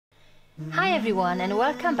Hi everyone and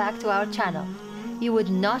welcome back to our channel. You would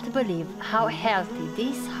not believe how healthy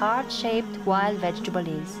this heart-shaped wild vegetable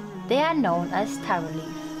is. They are known as taro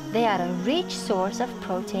leaf. They are a rich source of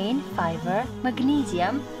protein, fiber,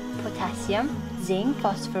 magnesium, potassium, zinc,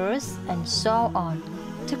 phosphorus, and so on.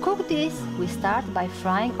 To cook this, we start by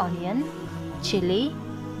frying onion, chili,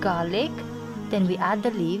 garlic, then we add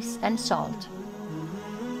the leaves and salt.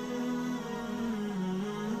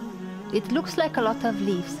 It looks like a lot of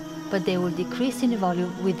leaves, but they will decrease in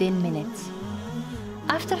volume within minutes.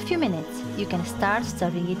 After a few minutes, you can start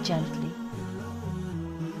stirring it gently.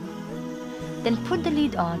 Then put the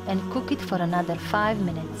lid on and cook it for another 5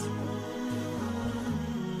 minutes.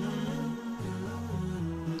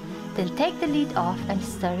 Then take the lid off and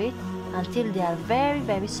stir it until they are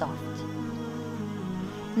very soft.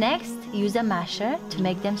 Next, use a masher to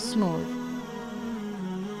make them smooth.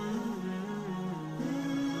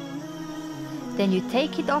 Then you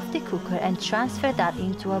take it off the cooker and transfer that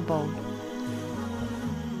into a bowl.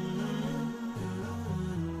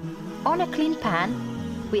 On a clean pan,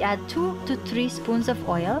 we add 2 to 3 spoons of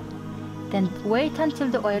oil, then wait until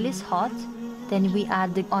the oil is hot, then we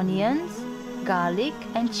add the onions, garlic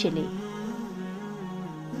and chili.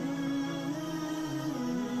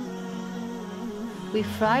 We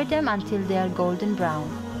fry them until they are golden brown.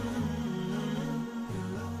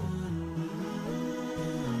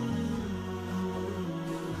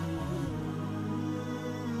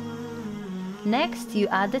 Next, you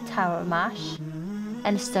add the taro mash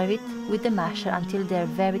and stir it with the masher until they are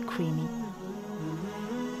very creamy.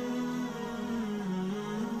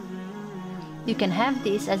 You can have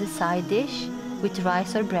this as a side dish with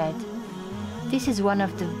rice or bread. This is one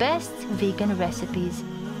of the best vegan recipes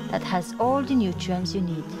that has all the nutrients you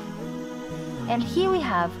need. And here we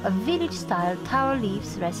have a village-style taro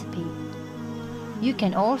leaves recipe. You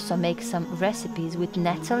can also make some recipes with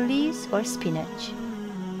nettle leaves or spinach.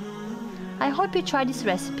 I hope you try this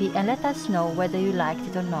recipe and let us know whether you liked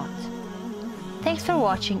it or not. Thanks for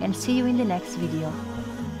watching and see you in the next video.